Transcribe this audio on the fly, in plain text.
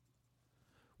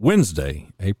Wednesday,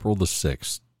 April the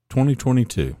 6th,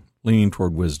 2022, Leaning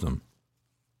Toward Wisdom.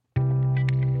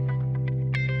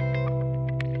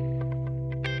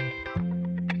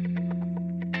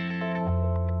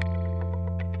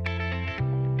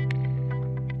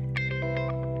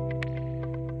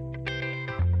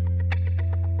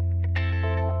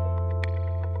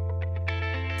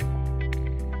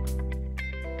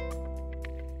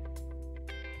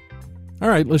 All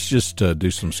right, let's just do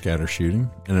some scatter shooting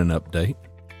and an update.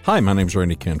 Hi, my name is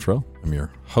Randy Cantrell. I'm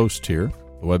your host here.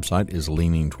 The website is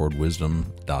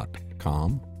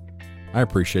leaningtowardwisdom.com. I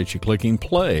appreciate you clicking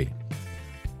play.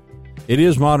 It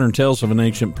is Modern Tales of an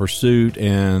Ancient Pursuit,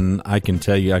 and I can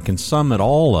tell you, I can sum it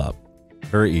all up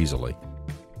very easily.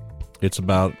 It's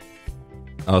about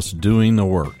us doing the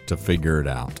work to figure it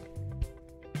out.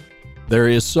 There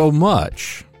is so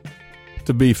much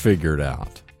to be figured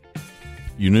out.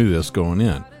 You knew this going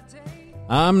in.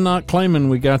 I'm not claiming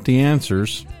we got the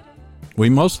answers. We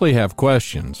mostly have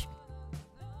questions.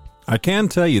 I can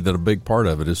tell you that a big part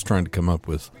of it is trying to come up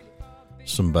with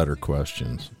some better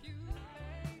questions.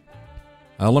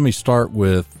 Let me start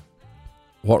with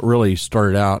what really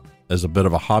started out as a bit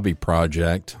of a hobby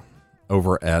project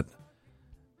over at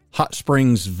Hot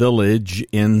Springs Village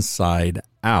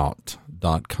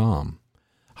InsideOut.com.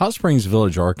 Hot Springs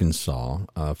Village, Arkansas,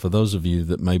 for those of you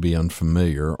that may be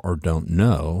unfamiliar or don't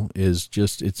know, it's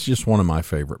just one of my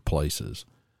favorite places.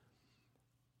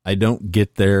 I don't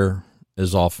get there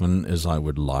as often as I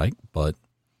would like, but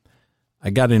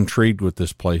I got intrigued with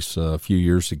this place a few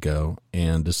years ago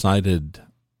and decided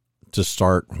to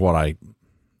start what I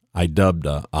dubbed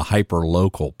a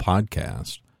hyper-local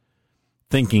podcast,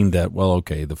 thinking that, well,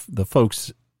 okay, the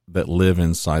folks that live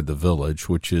inside the village,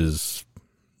 which is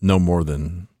no more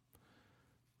than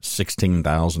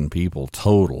 16,000 people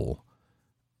total.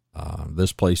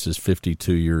 This place is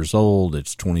 52 years old.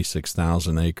 It's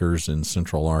 26,000 acres in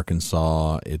central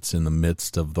Arkansas. It's in the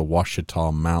midst of the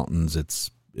Ouachita Mountains. It's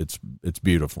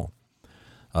beautiful.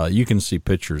 You can see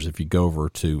pictures if you go over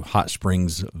to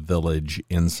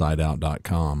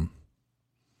hotspringsvillageinsideout.com.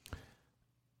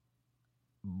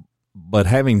 But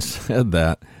having said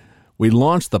that, we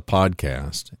launched the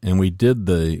podcast, and we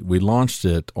launched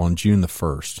it on June the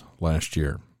 1st last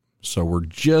year. So we're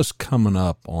just coming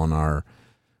up on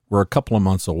we're a couple of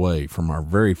months away from our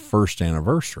very first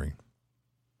anniversary.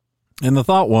 And the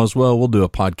thought was, well, we'll do a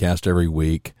podcast every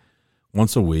week,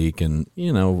 once a week. And,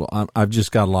 I've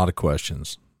just got a lot of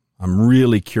questions. I'm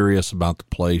really curious about the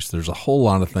place. There's a whole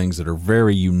lot of things that are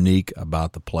very unique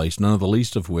about the place, none of the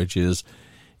least of which is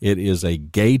it is a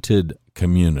gated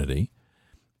community.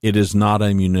 It is not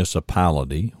a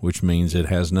municipality, which means it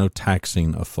has no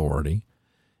taxing authority.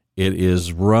 It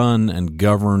is run and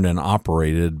governed and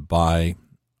operated by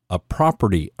a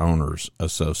property owners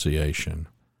association.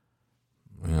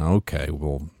 Okay,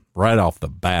 well, right off the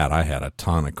bat, I had a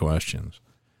ton of questions.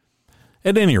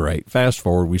 At any rate, fast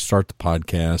forward, we start the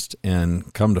podcast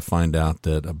and come to find out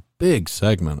that a big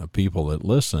segment of people that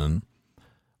listen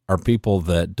are people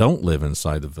that don't live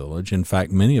inside the village. In fact,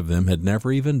 many of them had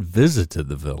never even visited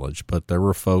the village, but there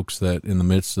were folks that in the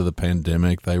midst of the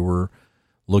pandemic, they were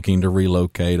looking to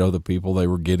relocate. Other people, they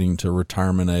were getting to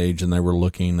retirement age and they were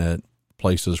looking at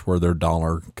places where their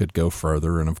dollar could go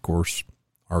further. And of course,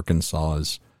 Arkansas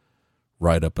is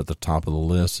right up at the top of the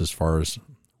list as far as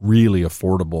really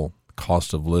affordable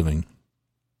cost of living,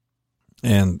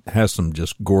 and has some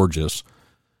just gorgeous,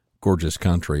 gorgeous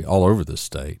country all over the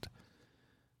state.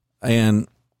 And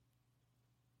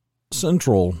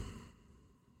central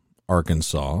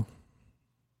Arkansas,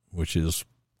 which is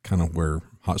kind of where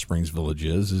Hot Springs Village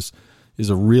is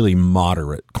a really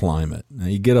moderate climate. Now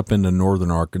you get up into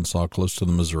northern Arkansas, close to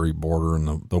the Missouri border,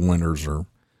 and the winters are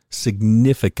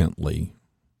significantly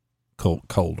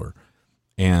colder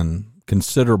and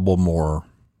considerable more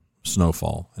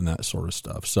snowfall and that sort of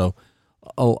stuff. So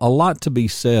a lot to be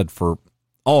said for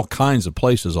all kinds of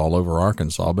places all over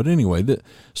Arkansas. But anyway,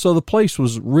 so the place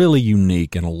was really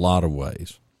unique in a lot of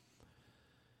ways.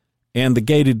 And the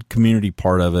gated community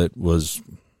part of it was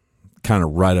kind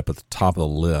of right up at the top of the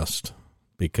list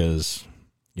because,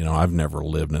 I've never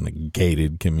lived in a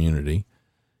gated community.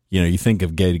 You think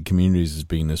of gated communities as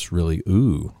being this really,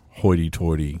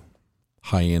 hoity-toity,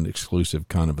 high-end exclusive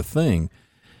kind of a thing.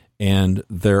 And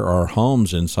there are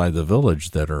homes inside the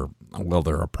village that are,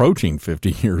 they're approaching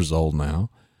 50 years old now.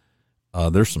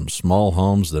 There's some small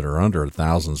homes that are under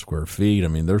 1,000 square feet. I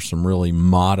mean, there's some really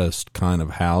modest kind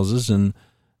of houses, and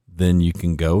then you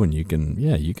can go and you can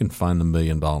find the $1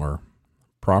 million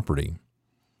property.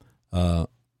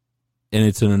 And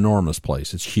it's an enormous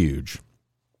place. It's huge.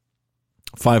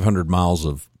 500 miles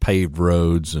of paved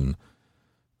roads and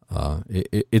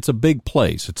It's a big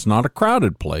place. It's not a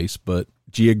crowded place, but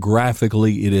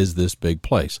geographically it is this big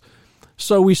place.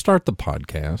 So we start the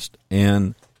podcast,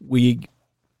 and we,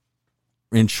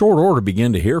 in short order,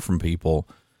 begin to hear from people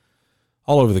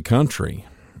all over the country,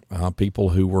 people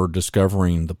who were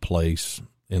discovering the place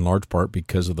in large part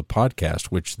because of the podcast,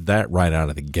 which that right out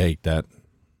of the gate, that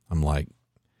I'm like,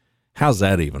 how's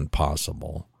that even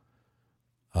possible?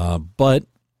 But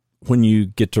when you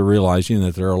get to realizing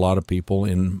that there are a lot of people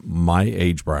in my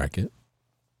age bracket,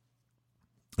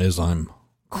 as I'm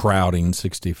crowding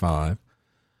 65,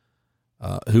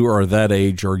 who are that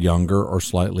age or younger or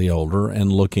slightly older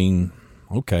and looking,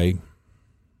 okay,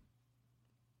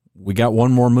 we got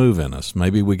one more move in us.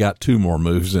 Maybe we got two more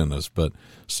moves in us. But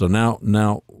so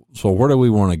so where do we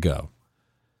want to go?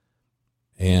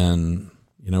 And,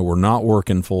 we're not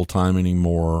working full time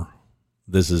anymore.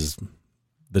 This is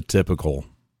the typical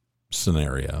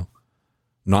scenario.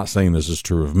 Not saying this is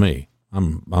true of me.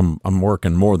 I'm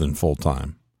working more than full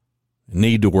time.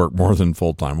 Need to work more than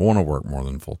full time. Want to work more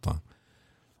than full time.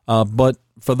 But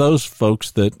for those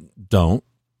folks that don't,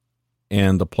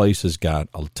 and the place has got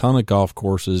a ton of golf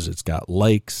courses, it's got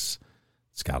lakes,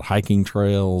 it's got hiking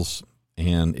trails,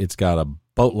 and it's got a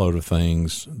boatload of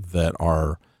things that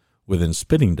are within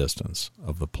spitting distance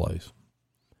of the place.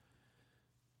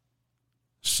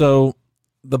 So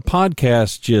the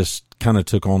podcast just kind of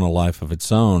took on a life of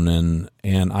its own,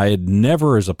 and I had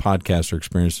never as a podcaster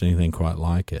experienced anything quite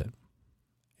like it.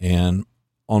 And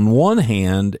on one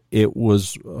hand, it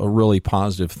was a really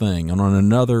positive thing, and on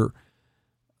another,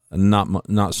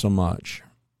 not so much.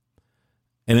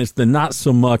 And it's the not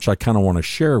so much I kind of want to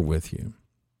share with you.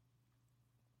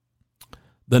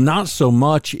 The not so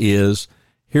much is,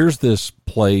 here's this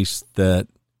place that,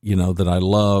 that I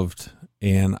loved,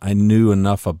 and I knew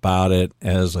enough about it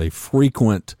as a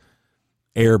frequent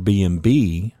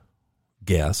Airbnb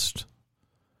guest,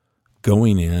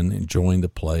 going in, enjoying the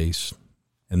place,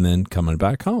 and then coming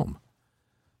back home.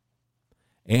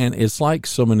 And it's like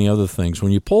so many other things.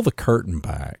 When you pull the curtain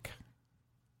back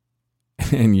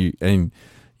and you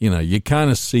kind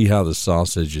of see how the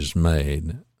sausage is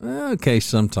made. Okay,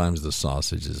 sometimes the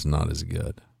sausage is not as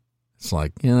good. It's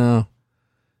like,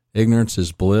 ignorance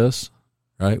is bliss,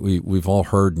 right? We've all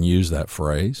heard and used that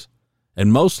phrase.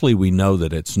 And mostly we know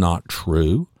that it's not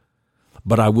true.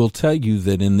 But I will tell you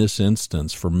that in this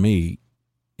instance, for me,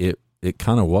 it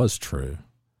kind of was true.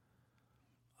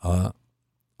 A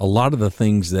lot of the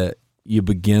things that you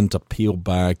begin to peel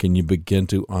back and you begin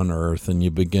to unearth and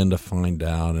you begin to find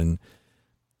out.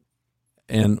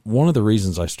 And one of the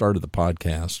reasons I started the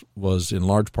podcast was in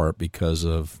large part because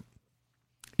of,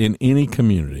 in any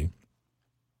community,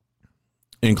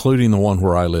 including the one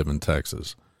where I live in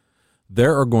Texas,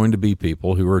 there are going to be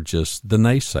people who are just the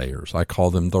naysayers. I call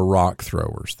them the rock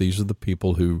throwers. These are the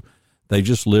people who, they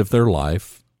just live their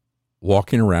life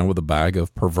walking around with a bag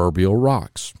of proverbial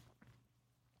rocks.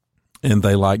 And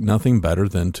they like nothing better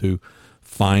than to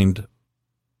find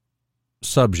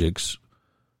subjects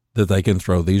that they can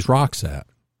throw these rocks at.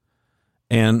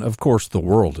 And, of course, the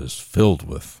world is filled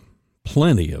with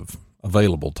plenty of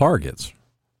available targets,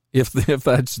 if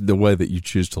that's the way that you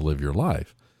choose to live your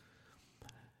life.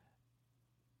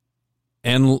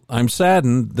 And I'm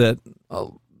saddened that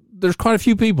there's quite a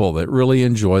few people that really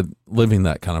enjoy living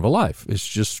that kind of a life. It's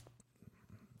just,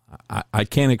 I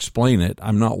can't explain it.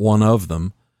 I'm not one of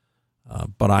them.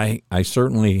 But I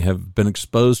certainly have been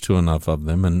exposed to enough of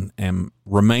them and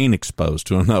remain exposed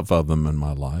to enough of them in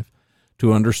my life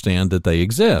to understand that they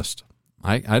exist.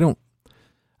 I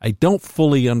don't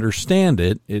fully understand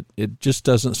it. It just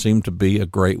doesn't seem to be a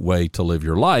great way to live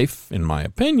your life, in my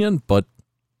opinion, but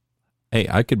hey,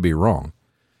 I could be wrong.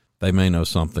 They may know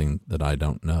something that I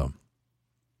don't know.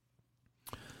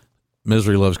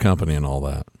 Misery loves company and all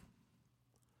that.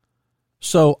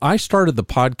 So I started the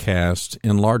podcast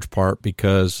in large part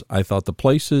because I thought the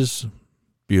place is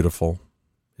beautiful,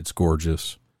 it's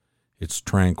gorgeous, it's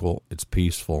tranquil, it's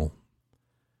peaceful,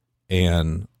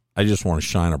 and I just want to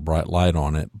shine a bright light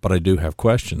on it, but I do have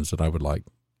questions that I would like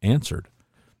answered.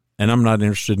 And I'm not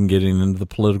interested in getting into the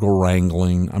political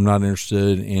wrangling. I'm not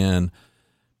interested in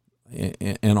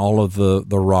all of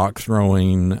the rock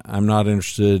throwing. I'm not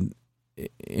interested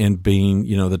in being,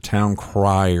 the town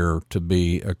crier, to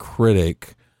be a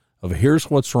critic of here's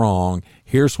what's wrong,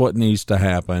 here's what needs to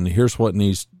happen, here's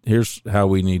how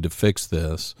we need to fix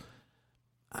this.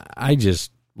 I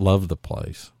just love the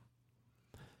place.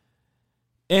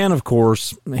 And of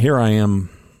course, here I am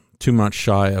 2 months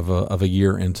shy of a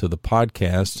year into the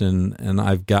podcast, and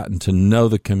I've gotten to know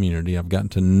the community. I've gotten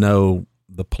to know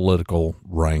the political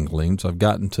wranglings. I've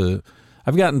gotten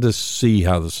to see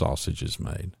how the sausage is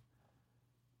made.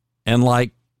 And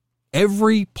like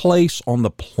every place on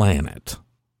the planet,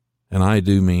 and I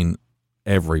do mean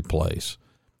every place.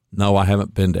 No, I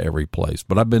haven't been to every place,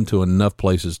 but I've been to enough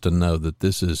places to know that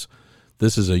this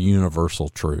is a universal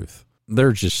truth.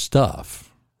 There's just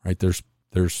stuff, right? There's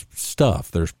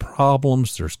stuff. There's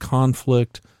problems. There's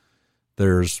conflict.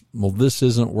 There's, well, this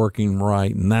isn't working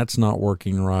right, and that's not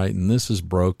working right, and this is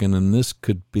broken, and this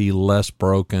could be less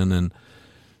broken, and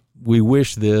we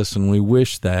wish this, and we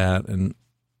wish that, and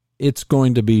it's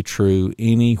going to be true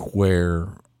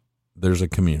anywhere there's a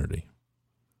community.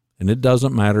 And it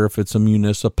doesn't matter if it's a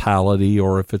municipality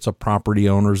or if it's a property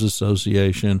owners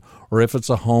association or if it's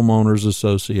a homeowners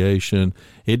association.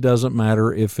 It doesn't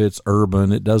matter if it's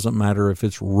urban. It doesn't matter if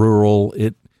it's rural.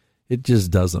 It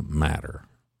just doesn't matter.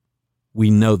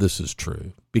 We know this is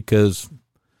true because,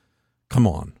 come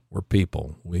on, we're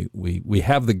people. We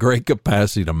have the great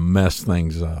capacity to mess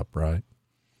things up, right?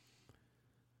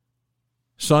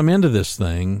 So I'm into this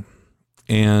thing,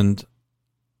 and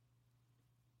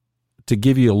to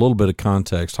give you a little bit of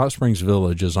context, Hot Springs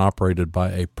Village is operated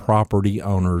by a property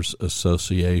owners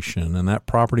association, and that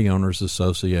property owners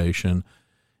association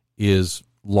is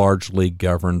largely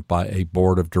governed by a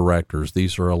board of directors.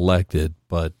 These are elected,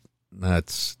 but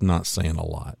that's not saying a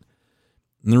lot.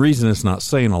 And the reason it's not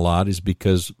saying a lot is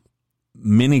because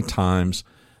many times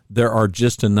there are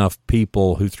just enough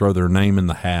people who throw their name in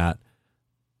the hat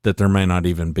that there may not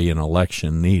even be an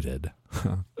election needed,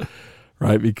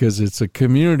 right? Because it's a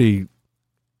community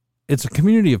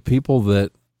of people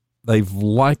that they've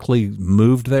likely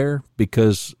moved there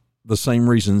because the same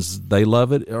reasons they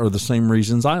love it are the same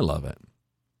reasons I love it.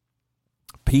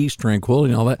 Peace,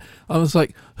 tranquility, and all that. I was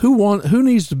like, who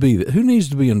needs to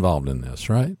be involved in this,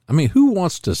 right? I mean, who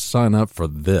wants to sign up for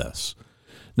this?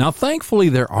 Now, thankfully,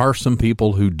 there are some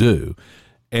people who do,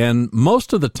 and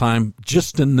most of the time,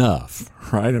 just enough,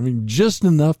 right? I mean, just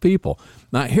enough people.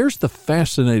 Now, here's the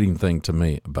fascinating thing to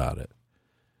me about it.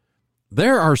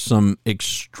 There are some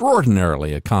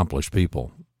extraordinarily accomplished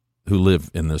people who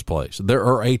live in this place. There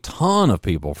are a ton of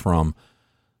people from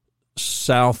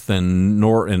South and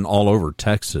North and all over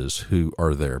Texas who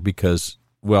are there because,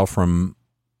 well, from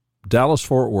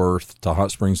Dallas-Fort Worth to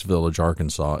Hot Springs Village,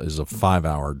 Arkansas is a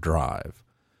 5-hour drive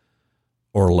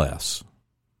or less.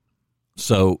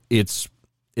 So it's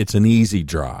an easy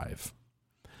drive.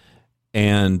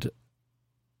 And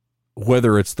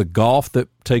whether it's the golf that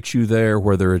takes you there,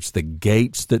 whether it's the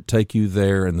gates that take you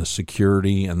there and the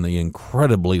security and the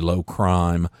incredibly low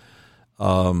crime,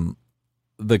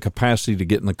 the capacity to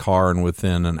get in the car and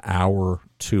within an hour,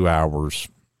 2 hours,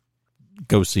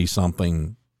 go see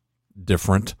something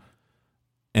different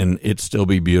and it still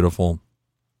be beautiful.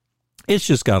 It's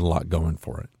just got a lot going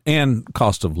for it. And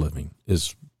cost of living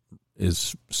is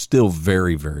still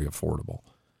very, very affordable,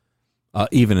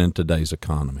 even in today's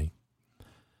economy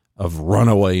of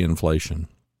runaway inflation.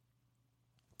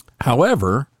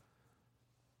 However,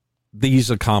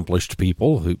 these accomplished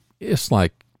people who, it's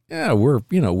like, yeah,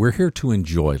 we're here to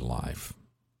enjoy life.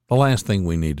 The last thing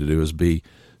we need to do is be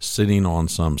sitting on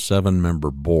some 7-member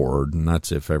board, and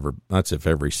that's if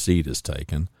every seat is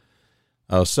taken,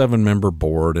 a 7-member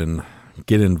board, and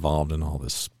get involved in all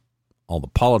the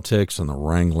politics and the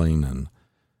wrangling, and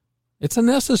it's a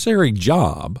necessary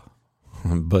job,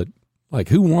 but like,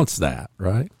 who wants that,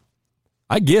 right?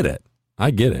 I get it,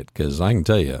 because I can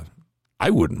tell you, I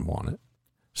wouldn't want it.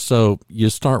 So you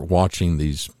start watching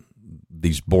these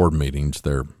board meetings.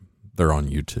 They're on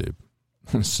YouTube,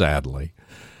 sadly,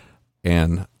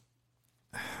 and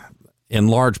in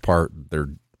large part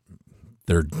they're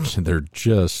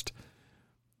just,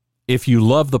 if you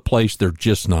love the place, they're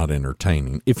just not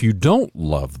entertaining. If you don't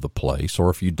love the place, or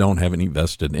if you don't have any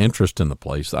vested interest in the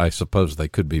place, I suppose they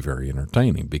could be very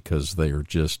entertaining because they are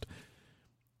just,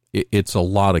 it's a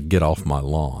lot of get off my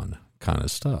lawn kind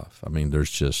of stuff. I mean,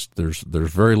 there's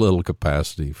very little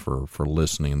capacity for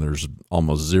listening. There's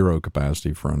almost zero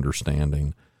capacity for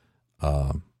understanding.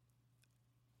 And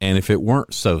if it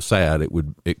weren't so sad,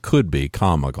 it could be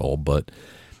comical. But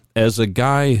as a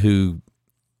guy who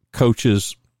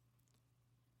coaches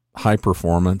high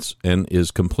performance and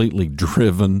is completely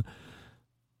driven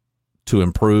to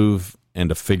improve and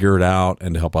to figure it out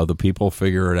and to help other people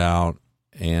figure it out,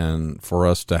 and for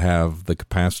us to have the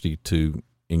capacity to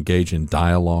engage in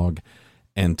dialogue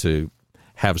and to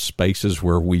have spaces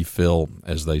where we feel,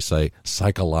 as they say,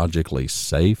 psychologically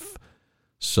safe,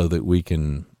 so that we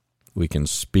can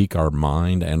speak our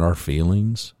mind and our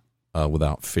feelings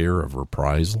without fear of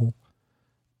reprisal.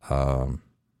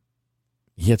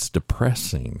 It's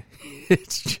depressing.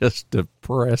 It's just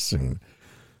depressing.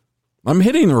 I'm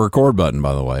hitting the record button,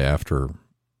 by the way, after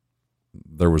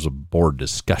there was a board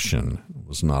discussion. It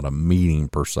was not a meeting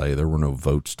per se. There were no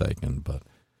votes taken, but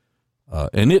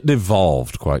and it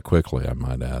devolved quite quickly, I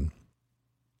might add,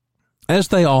 as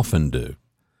they often do.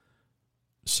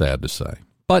 Sad to say.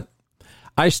 But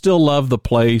I still love the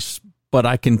place, but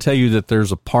I can tell you that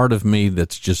there's a part of me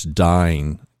that's just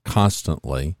dying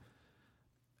constantly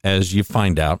as you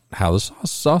find out how the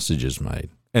sausage is made.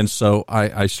 And so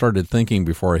I started thinking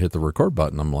before I hit the record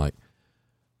button, I'm like,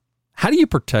 how do you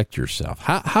protect yourself?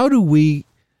 How do we,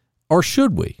 or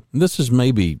should we? And this is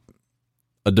maybe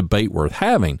a debate worth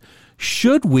having.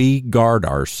 Should we guard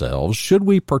ourselves? Should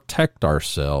we protect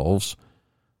ourselves?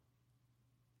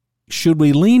 Should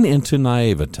we lean into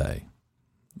naivete?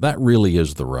 That really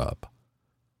is the rub.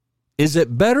 Is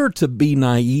it better to be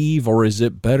naive, or is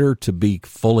it better to be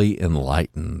fully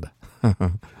enlightened?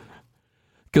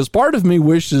 Because part of me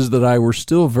wishes that I were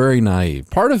still very naive.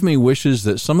 Part of me wishes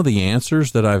that some of the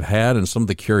answers that I've had and some of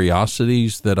the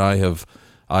curiosities that I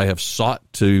have sought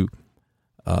to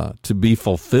be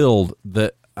fulfilled,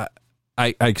 that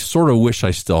I sort of wish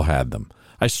I still had them.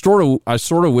 I sort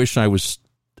of wish I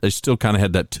still kind of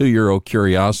had that 2-year-old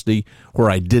curiosity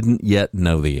where I didn't yet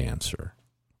know the answer.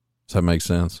 Does that make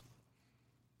sense?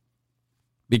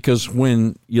 Because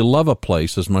when you love a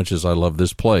place as much as I love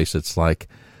this place, it's like,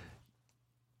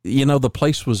 the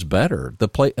place was better.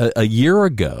 A year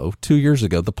ago, 2 years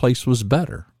ago, the place was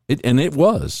better. It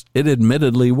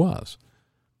admittedly was.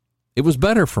 It was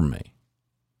better for me.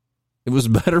 It was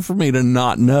better for me to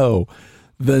not know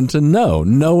than to know.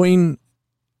 Knowing,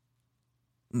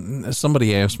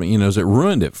 somebody asked me, has it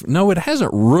ruined it? No, it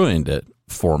hasn't ruined it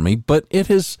for me, but it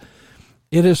has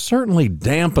certainly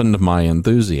dampened my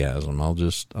enthusiasm.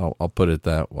 I'll put it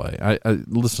that way. I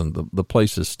listen, the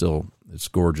place is still, it's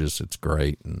gorgeous, it's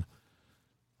great, and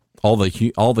all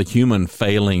the human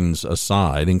failings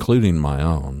aside, including my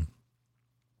own,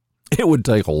 it would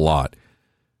take a lot.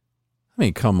 I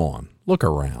mean, come on, look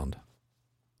around.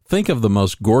 Think of the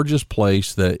most gorgeous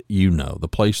place that the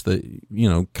place that,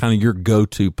 kind of your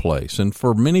go-to place. And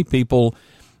for many people,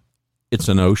 it's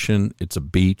an ocean, it's a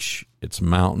beach, it's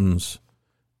mountains,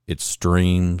 it's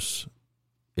streams,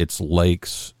 it's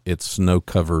lakes, it's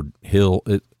snow-covered hill,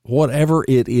 whatever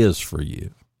it is for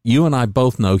you. You and I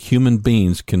both know human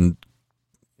beings can,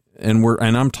 and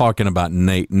I'm talking about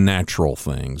natural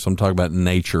things. I'm talking about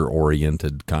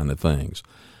nature-oriented kind of things.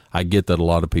 I get that a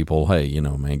lot of people, hey,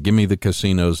 man, give me the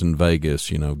casinos in Vegas,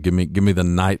 give me the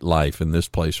nightlife in this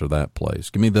place or that place.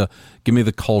 Give me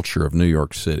the culture of New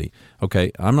York City.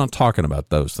 Okay, I'm not talking about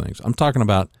those things. I'm talking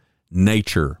about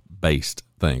nature-based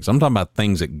things. I'm talking about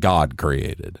things that God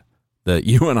created that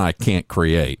you and I can't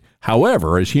create.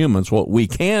 However, as humans, what we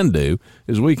can do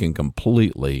is we can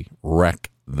completely wreck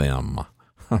them.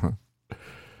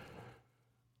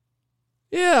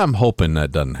 Yeah, I'm hoping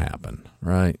that doesn't happen,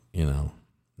 right?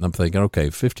 I'm thinking,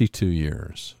 okay, 52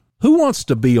 years. Who wants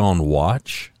to be on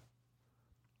watch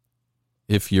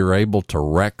if you're able to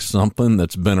wreck something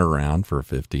that's been around for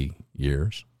 50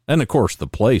 years? And, of course,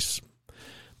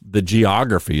 the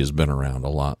geography has been around a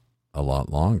lot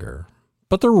longer.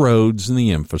 But the roads and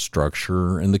the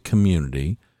infrastructure and the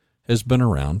community has been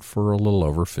around for a little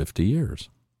over 50 years.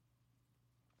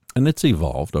 And it's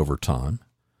evolved over time.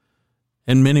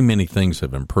 And many, many things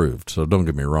have improved. So don't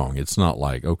get me wrong. It's not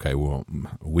like, okay, well,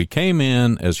 we came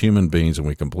in as human beings and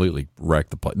we completely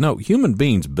wrecked the place. No, human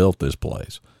beings built this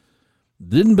place.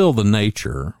 Didn't build the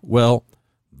nature. Well,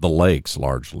 the lakes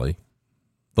largely.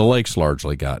 The lakes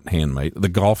largely got handmade. The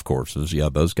golf courses, yeah,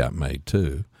 those got made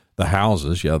too. The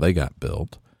houses, yeah, they got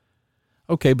built.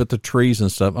 Okay, but the trees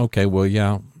and stuff, okay, well,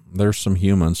 yeah, there's some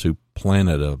humans who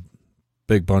planted a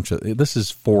big bunch of, this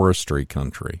is forestry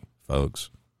country,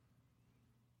 folks.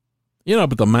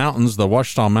 But the mountains, the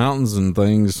Ouachita Mountains and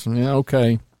things, yeah,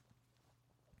 okay.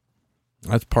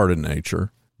 That's part of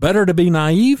nature. Better to be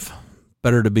naive,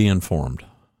 better to be informed.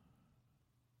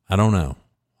 I don't know.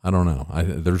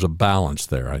 There's a balance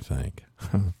there, I think.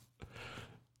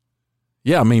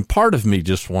 Yeah, I mean, part of me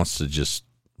just wants to just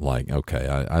like, okay,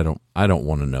 I don't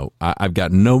want to know. I've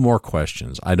got no more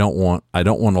questions. I don't want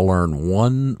to learn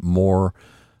one more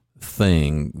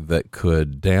thing that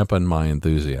could dampen my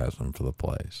enthusiasm for the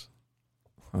place.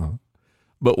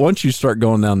 But once you start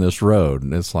going down this road,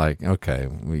 and it's like, okay,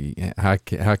 how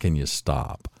can you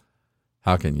stop?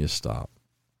 How can you stop?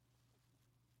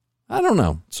 I don't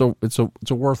know. So it's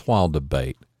a worthwhile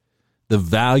debate. The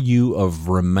value of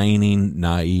remaining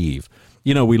naive.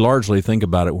 We largely think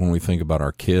about it when we think about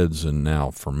our kids, and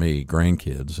now for me,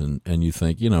 grandkids, and you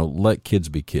think, let kids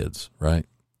be kids, right?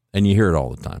 And you hear it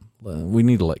all the time. We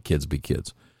need to let kids be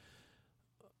kids.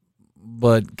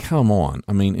 But come on.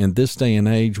 I mean, in this day and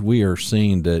age, we are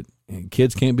seeing that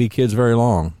kids can't be kids very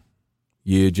long.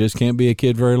 you just can't be a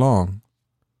kid very long.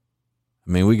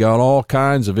 I mean, we got all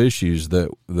kinds of issues that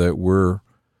we're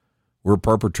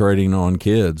perpetrating on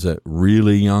kids at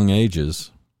really young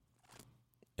ages.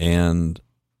 And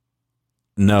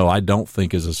no, I don't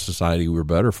think as a society we're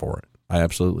better for it. I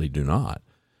absolutely do not.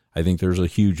 I think there's a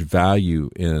huge value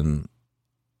in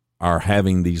our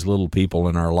having these little people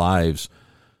in our lives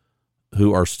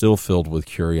who are still filled with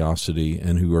curiosity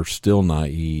and who are still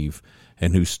naive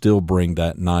and who still bring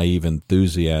that naive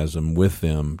enthusiasm with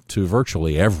them to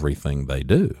virtually everything they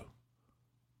do.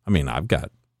 I mean, I've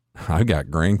got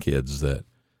grandkids that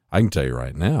I can tell you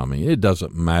right now, I mean, it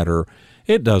doesn't matter.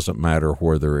 It doesn't matter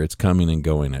whether it's coming and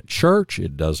going at church.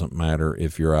 It doesn't matter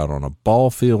if you're out on a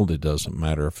ball field. It doesn't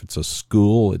matter if it's a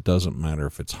school. It doesn't matter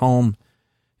if it's home.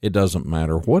 It doesn't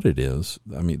matter what it is.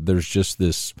 I mean, there's just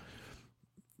this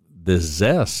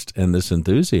zest and this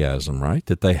enthusiasm, right,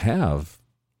 that they have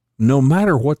no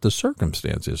matter what the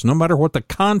circumstance is, no matter what the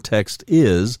context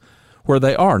is where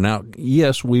they are. Now,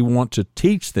 yes, we want to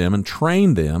teach them and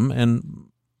train them, and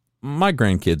my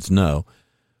grandkids know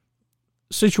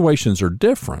situations are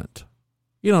different.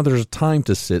 You know, there's a time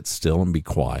to sit still and be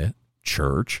quiet,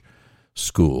 church,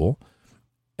 school,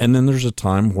 and then there's a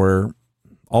time where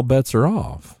all bets are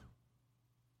off.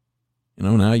 You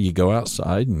know, now you go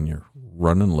outside and you're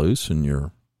running loose and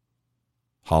you're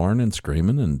hollering and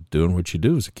screaming and doing what you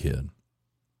do as a kid.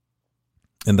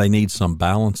 And they need some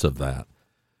balance of that.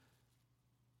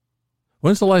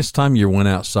 When's the last time you went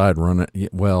outside running?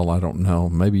 Well, I don't know.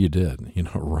 Maybe you did. You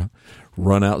know,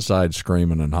 run outside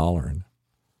screaming and hollering.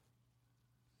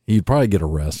 You'd probably get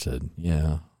arrested.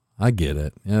 Yeah, I get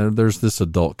it. You know, there's this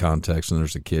adult context and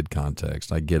there's a kid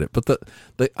context. I get it. But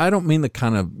I don't mean the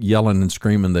kind of yelling and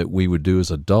screaming that we would do as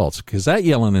adults, because that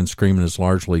yelling and screaming is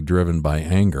largely driven by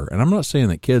anger. And I'm not saying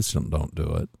that kids don't do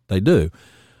it. They do.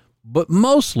 But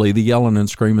mostly the yelling and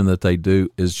screaming that they do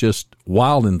is just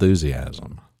wild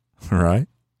enthusiasm. Right?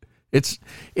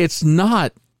 It's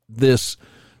not this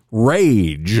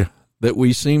rage that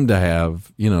we seem to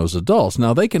have, you know, as adults.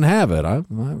 Now they can have it.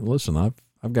 Listen,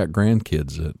 I've got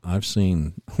grandkids that I've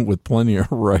seen with plenty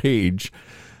of rage,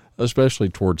 especially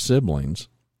towards siblings.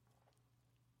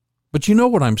 But you know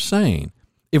what I'm saying?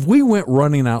 If we went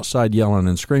running outside yelling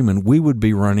and screaming, we would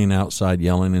be running outside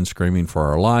yelling and screaming for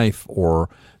our life, or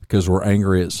because we're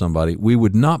angry at somebody. We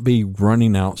would not be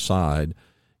running outside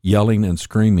yelling and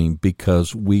screaming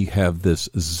because we have this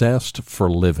zest for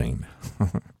living.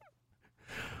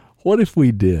 What if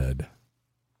we did?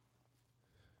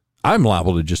 I'm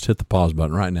liable to just hit the pause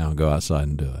button right now and go outside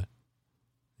and do it.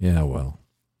 Yeah, well,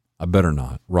 I better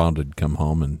not. Rhonda'd come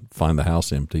home and find the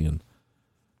house empty and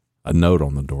a note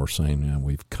on the door saying, yeah,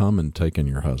 we've come and taken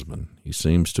your husband. He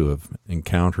seems to have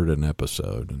encountered an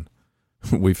episode,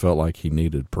 and we felt like he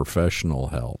needed professional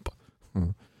help.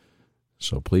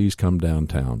 So please come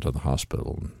downtown to the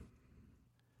hospital and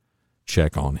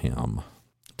check on him.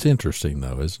 It's interesting,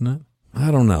 though, isn't it?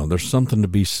 I don't know. There's something to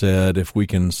be said if we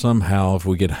can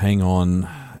hang on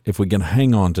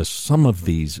to some of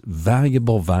these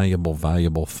valuable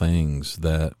things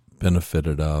that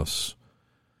benefited us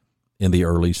in the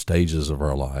early stages of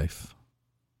our life.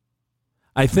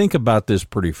 I think about this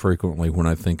pretty frequently when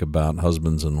I think about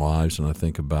husbands and wives, and I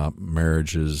think about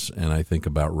marriages, and I think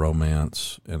about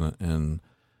romance, and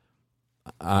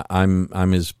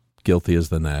I'm as guilty as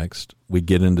the next. We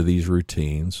get into these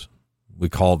routines. We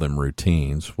call them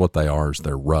routines. What they are is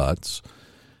they're ruts,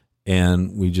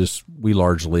 and we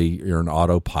largely are an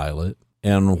autopilot.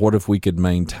 And what if we could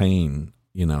maintain,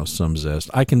 you know, some zest?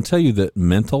 I can tell you that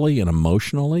mentally and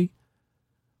emotionally,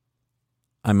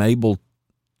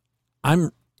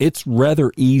 it's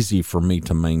rather easy for me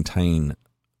to maintain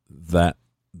that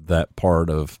part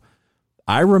of.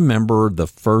 I remember the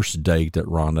first date that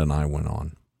Rhonda and I went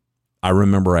on. I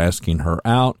remember asking her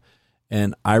out,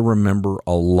 and I remember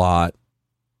a lot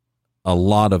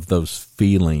of those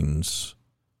feelings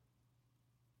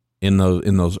in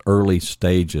those early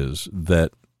stages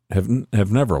that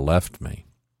have never left me.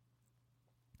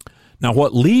 Now,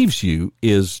 what leaves you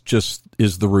is the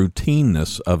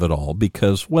routineness of it all,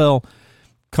 because, well,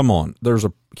 come on, there's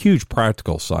a huge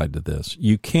practical side to this.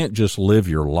 You can't just live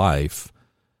your life.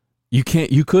 You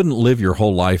couldn't live your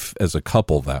whole life as a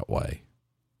couple that way.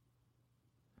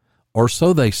 Or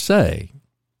so they say.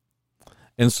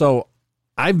 And so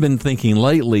I've been thinking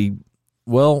lately,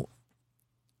 well,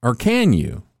 or can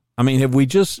you? I mean, have we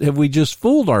just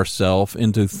fooled ourselves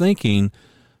into thinking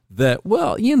that,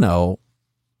 well, you know,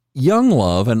 young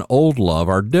love and old love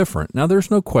are different? Now, there's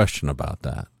no question about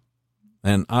that.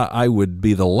 And I would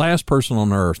be the last person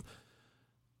on earth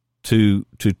to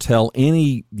tell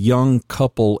any young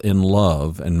couple in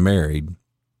love and married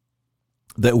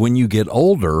that when you get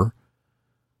older,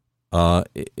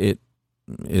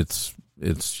 it's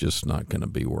just not going to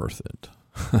be worth it.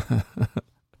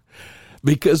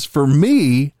 Because for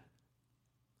me,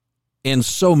 in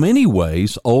so many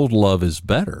ways, old love is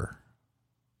better.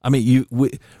 I mean,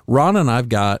 Ron and I've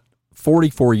got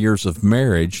 44 years of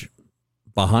marriage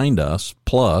behind us,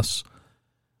 plus,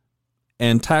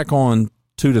 and tack on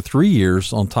 2 to 3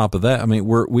 years on top of that. I mean,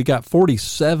 we got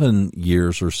 47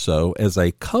 years or so as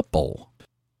a couple.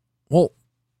 Well,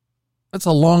 that's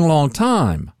a long, long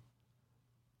time.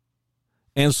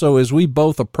 And so as we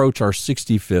both approach our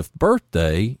 65th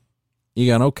birthday, you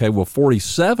got, okay, well,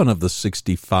 47 of the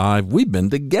 65, we've been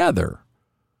together.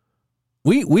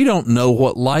 We don't know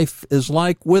what life is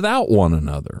like without one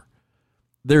another.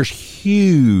 There's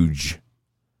huge,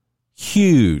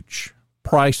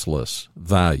 priceless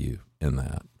value in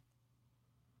that.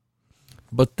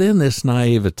 But then this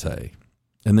naivete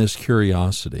and this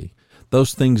curiosity,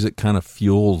 those things that kind of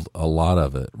fueled a lot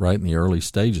of it right in the early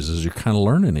stages, is you're kind of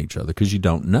learning each other because you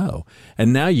don't know.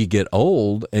 And now you get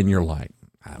old and you're like,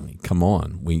 I mean, come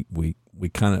on. We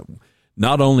kind of,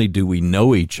 not only do we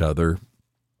know each other,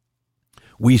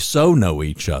 we so know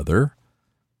each other,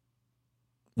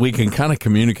 we can kind of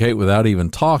communicate without even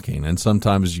talking. And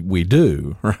sometimes we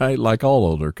do, right? Like all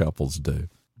older couples do.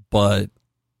 But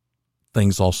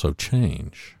things also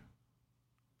change.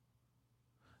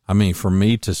 I mean, for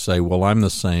me to say, well, I'm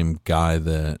the same guy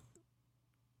that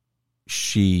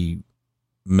she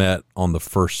met on the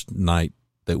first night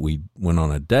that we went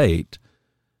on a date,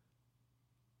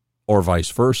 or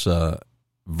vice versa,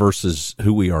 versus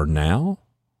who we are now?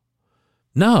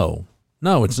 No,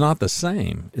 it's not the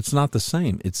same. It's not the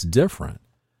same. It's different.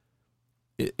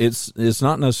 It's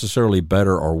not necessarily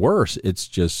better or worse. It's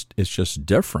just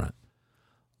different.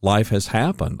 Life has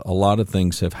happened. A lot of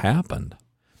things have happened.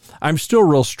 I'm still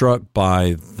real struck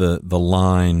by the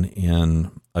line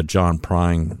in a John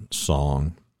Prine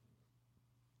song.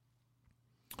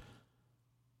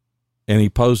 And he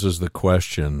poses the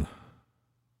question,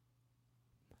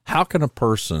 how can a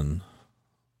person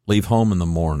leave home in the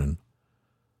morning,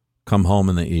 come home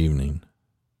in the evening,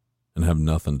 and have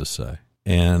nothing to say?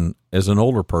 And as an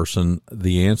older person,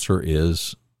 the answer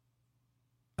is,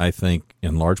 I think,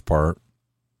 in large part,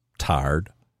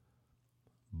 tired,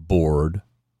 bored.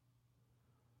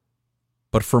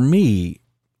 But for me,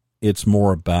 it's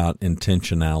more about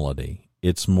intentionality.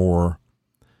 It's more,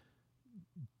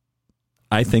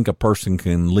 I think a person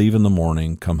can leave in the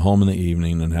morning, come home in the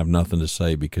evening, and have nothing to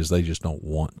say because they just don't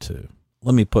want to.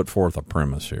 Let me put forth a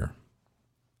premise here.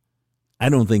 I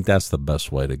don't think that's the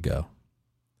best way to go.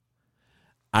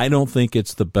 I don't think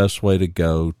it's the best way to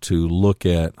go to look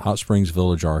at Hot Springs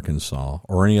Village, Arkansas,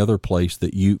 or any other place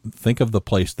that you think of, the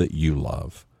place that you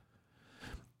love,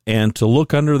 and to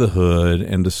look under the hood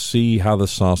and to see how the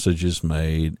sausage is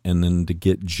made, and then to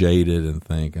get jaded and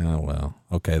think, oh, well,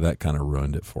 okay, that kind of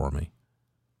ruined it for me.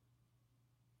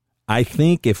 I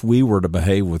think if we were to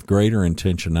behave with greater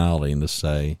intentionality and to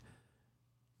say,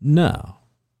 no,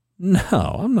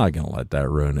 I'm not going to let that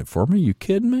ruin it for me. You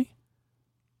kidding me?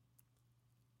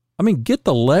 I mean, get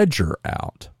the ledger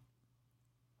out.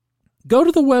 Go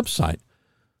to the website.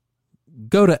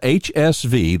 Go to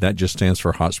HSV, that just stands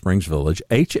for Hot Springs Village,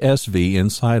 HSV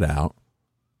Inside Out.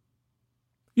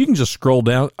 You can just scroll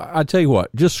down. I tell you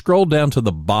what, just scroll down to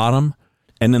the bottom,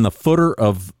 and in the footer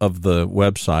of the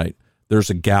website, there's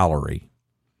a gallery.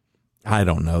 I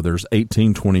don't know, there's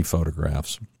 18, 20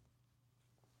 photographs.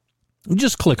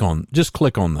 Just click on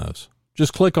those.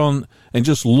 Just click on and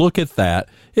just look at that.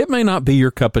 It may not be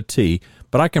your cup of tea,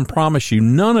 but I can promise you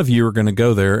none of you are going to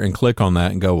go there and click on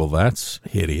that and go, well, that's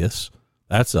hideous.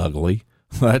 That's ugly.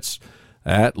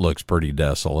 That looks pretty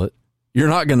desolate. You're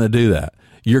not going to do that.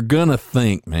 You're going to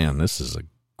think, man, this is a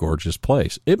gorgeous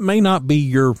place. It may not be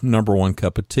your number one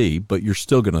cup of tea, but you're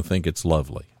still going to think it's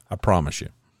lovely. I promise you.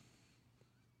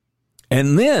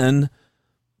 And then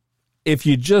if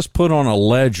you just put on a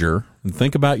ledger and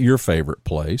think about your favorite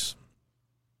place,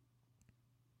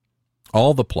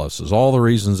 all the pluses, all the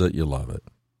reasons that you love it.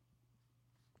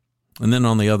 And then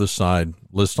on the other side,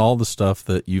 list all the stuff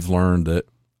that you've learned that,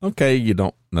 okay, you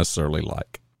don't necessarily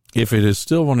like. If it is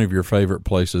still one of your favorite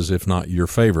places, if not your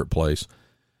favorite place,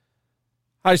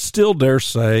 I still dare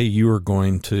say you are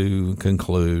going to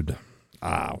conclude,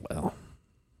 well,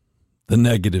 the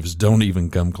negatives don't even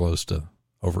come close to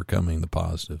overcoming the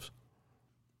positives.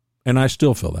 And I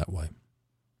still feel that way.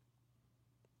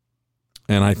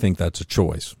 And I think that's a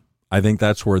choice. I think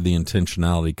that's where the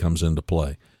intentionality comes into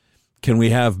play. Can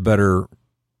we have better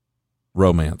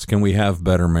romance? Can we have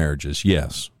better marriages?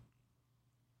 Yes.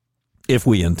 If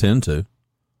we intend to.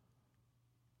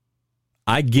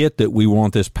 I get that we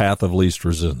want this path of least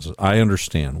resistance. I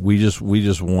understand. We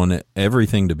just want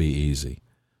everything to be easy.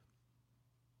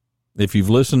 If you've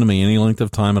listened to me any length of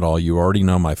time at all, you already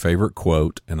know my favorite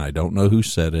quote, and I don't know who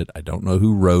said it. I don't know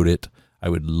who wrote it. I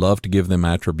would love to give them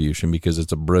attribution because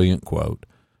it's a brilliant quote.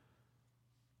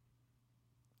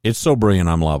 It's so brilliant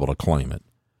I'm liable to claim it.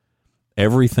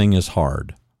 Everything is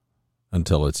hard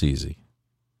until it's easy.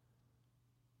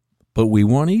 But we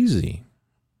want easy.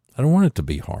 I don't want it to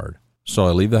be hard. So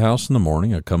I leave the house in the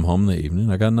morning. I come home in the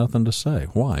evening. I got nothing to say.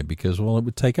 Why? Because, well, it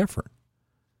would take effort.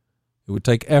 It would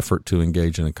take effort to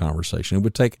engage in a conversation. It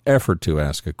would take effort to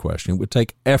ask a question. It would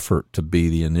take effort to be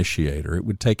the initiator. It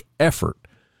would take effort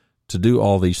to do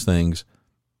all these things.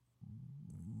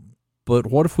 But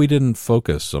what if we didn't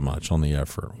focus so much on the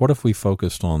effort? What if we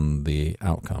focused on the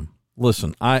outcome?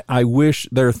 Listen, I wish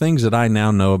there are things that I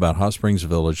now know about Hot Springs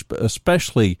Village, but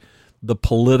especially the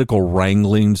political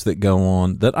wranglings that go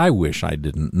on that I wish I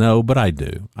didn't know, but I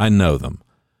do. I know them.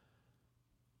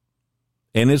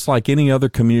 And it's like any other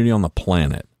community on the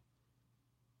planet.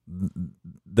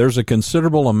 There's a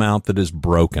considerable amount that is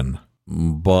broken,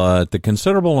 but the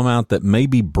considerable amount that may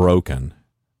be broken,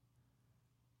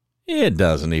 it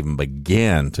doesn't even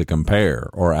begin to compare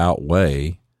or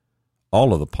outweigh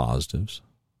all of the positives,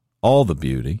 all the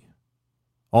beauty,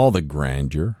 all the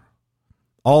grandeur,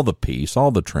 all the peace, all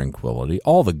the tranquility,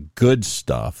 all the good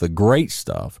stuff, the great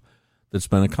stuff that's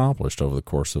been accomplished over the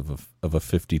course of a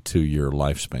 52-year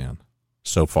lifespan.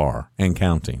 So far, and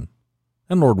counting.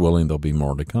 And Lord willing, there'll be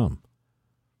more to come.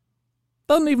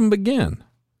 Doesn't even begin.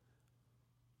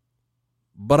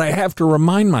 But I have to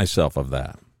remind myself of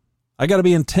that. I got to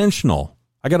be intentional.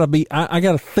 I got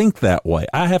to think that way.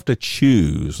 I have to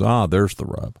choose. There's the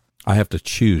rub. I have to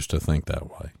choose to think that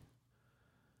way.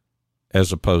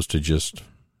 As opposed to just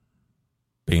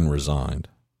being resigned.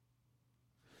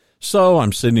 So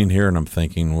I'm sitting here and I'm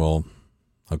thinking, well,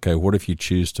 okay, what if you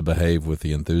choose to behave with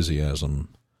the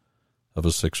enthusiasm of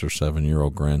a 6 or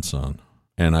 7-year-old grandson?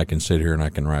 And I can sit here and I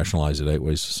can rationalize it 8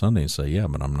 ways to Sunday and say, yeah,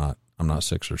 but I'm not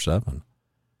 6 or 7.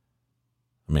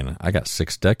 I mean, I got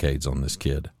 6 decades on this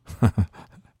kid.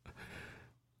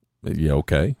 Yeah,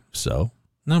 okay, so.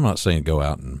 Now, I'm not saying go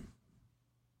out and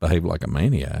behave like a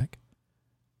maniac,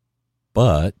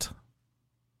 but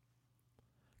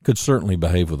could certainly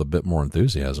behave with a bit more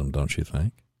enthusiasm, don't you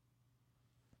think?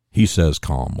 He says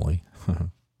calmly.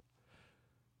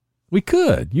 We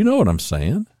could. You know what I'm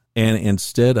saying? And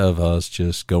instead of us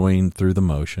just going through the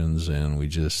motions and we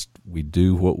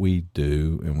do what we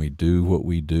do and we do what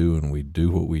we do and we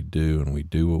do what we do and we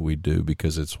do what we do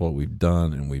because it's what we've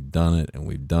done and we've done it and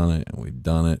we've done it and we've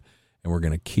done it and we're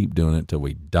going to keep doing it till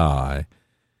we die.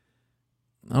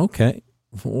 Okay,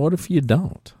 what if you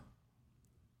don't?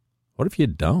 What if you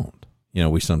don't? You know,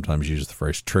 we sometimes use the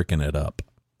phrase tricking it up.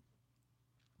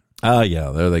 Yeah,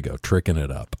 there they go, tricking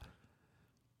it up.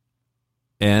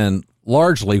 And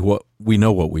largely what we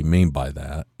mean by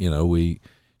that, you know, we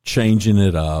changing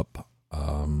it up.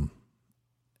 And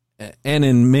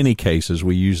in many cases,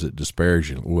 we use it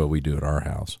disparagingly. Well, we do at our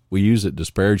house. We use it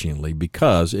disparagingly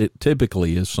because it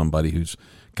typically is somebody who's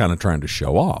kind of trying to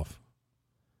show off.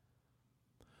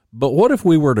 But what if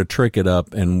we were to trick it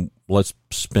up and let's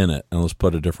spin it and let's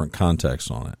put a different context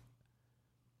on it?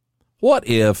 What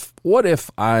if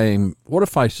I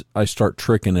start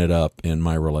tricking it up in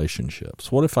my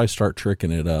relationships? What if I start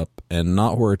tricking it up and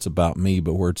not where it's about me,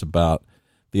 but where it's about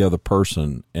the other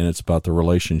person and it's about the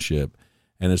relationship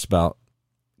and it's about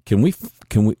could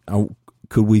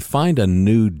we find a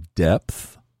new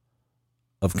depth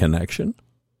of connection?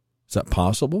 Is that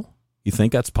possible? You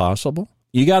think that's possible?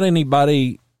 You got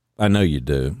anybody? I know you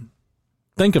do.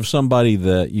 Think of somebody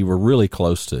that you were really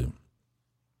close to.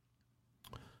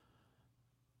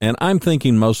 And I'm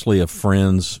thinking mostly of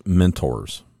friends,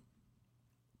 mentors,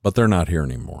 but they're not here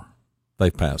anymore.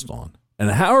 They've passed on.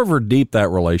 And however deep that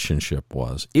relationship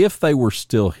was, if they were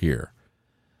still here,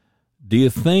 do you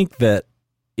think that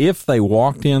if they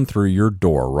walked in through your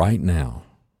door right now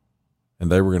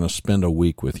and they were going to spend a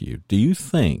week with you, do you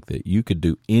think that you could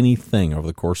do anything over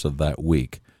the course of that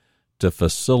week to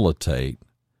facilitate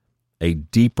a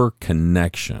deeper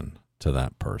connection to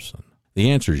that person? The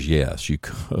answer is yes, you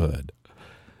could.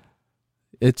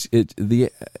 That's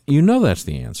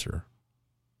the answer.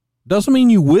 Doesn't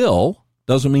mean you will,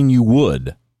 doesn't mean you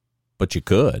would, but you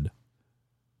could.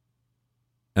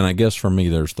 And I guess for me,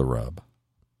 there's the rub.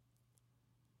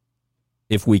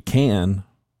 If we can,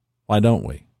 why don't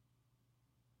we?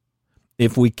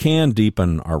 If we can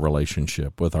deepen our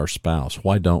relationship with our spouse,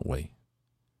 why don't we?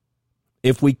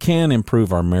 If we can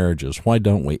improve our marriages, why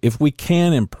don't we? If we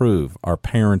can improve our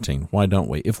parenting, why don't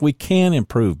we? If we can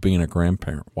improve being a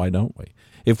grandparent, why don't we?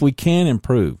 If we can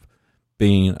improve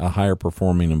being a higher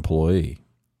performing employee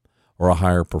or a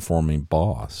higher performing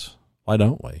boss, why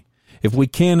don't we? If we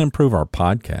can improve our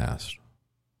podcast,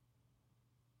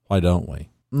 why don't we?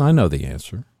 And I know the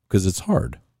answer because it's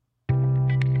hard.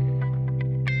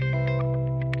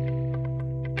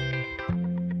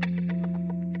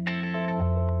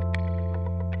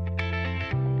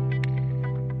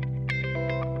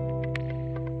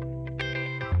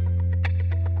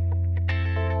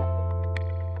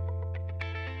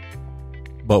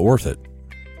 But worth it.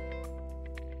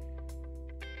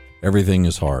 Everything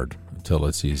is hard until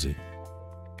it's easy.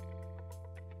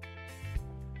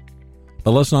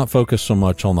 But let's not focus so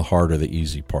much on the hard or the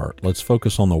easy part. Let's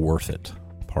focus on the worth it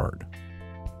part.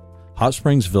 Hot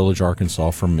Springs Village,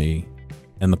 Arkansas, for me,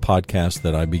 and the podcast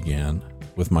that I began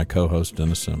with my co-host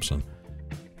Dennis Simpson,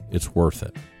 it's worth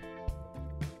it.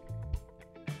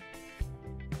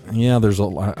 Yeah,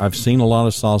 I've seen a lot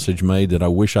of sausage made that I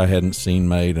wish I hadn't seen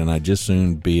made, and I'd just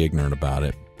soon be ignorant about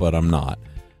it, but I'm not.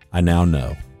 I now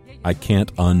know. I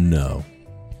can't unknow.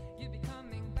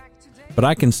 But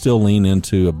I can still lean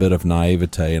into a bit of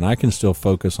naivete, and I can still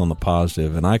focus on the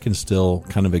positive, and I can still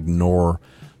kind of ignore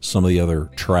some of the other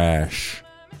trash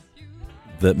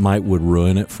that would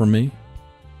ruin it for me.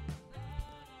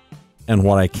 And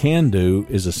what I can do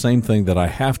is the same thing that I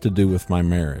have to do with my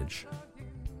marriage.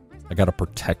 I got to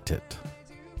protect it.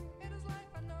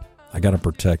 I got to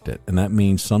protect it. And that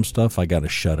means some stuff I got to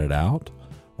shut it out,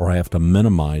 or I have to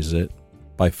minimize it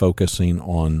by focusing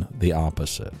on the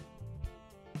opposite.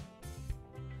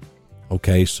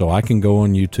 Okay, so I can go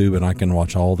on YouTube and I can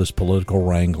watch all this political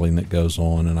wrangling that goes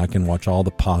on, and I can watch all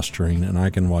the posturing, and I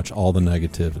can watch all the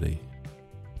negativity.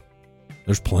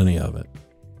 There's plenty of it.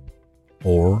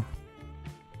 Or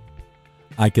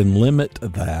I can limit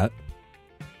that.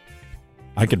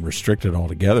 I could restrict it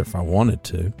altogether if I wanted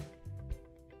to.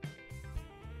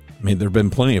 I mean, there have been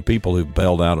plenty of people who've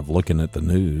bailed out of looking at the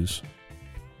news.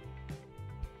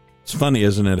 It's funny,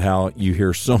 isn't it, how you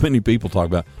hear so many people talk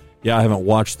about, yeah, I haven't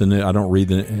watched the news, I don't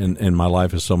read and my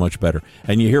life is so much better.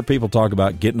 And you hear people talk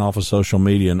about getting off of social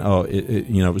media and,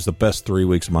 it was the best 3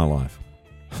 weeks of my life.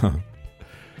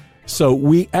 So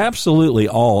we absolutely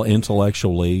all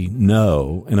intellectually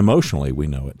know, and emotionally we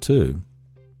know it too.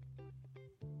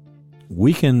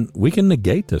 We can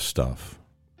negate this stuff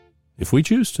if we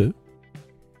choose to.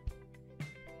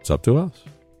 It's up to us.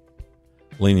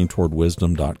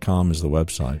 leaningtowardwisdom.com is the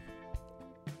website.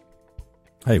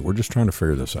 Hey, we're just trying to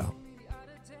figure this out.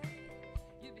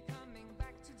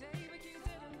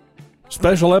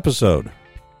 Special episode.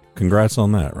 Congrats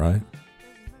on that, right?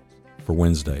 For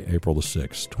Wednesday, April the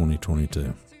 6th,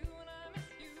 2022.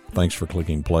 Thanks for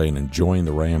clicking play and enjoying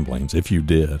the ramblings. If you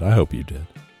did, I hope you did.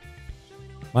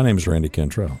 My name is Randy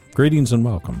Cantrell. Greetings and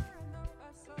welcome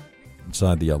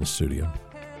inside the Yellow Studio.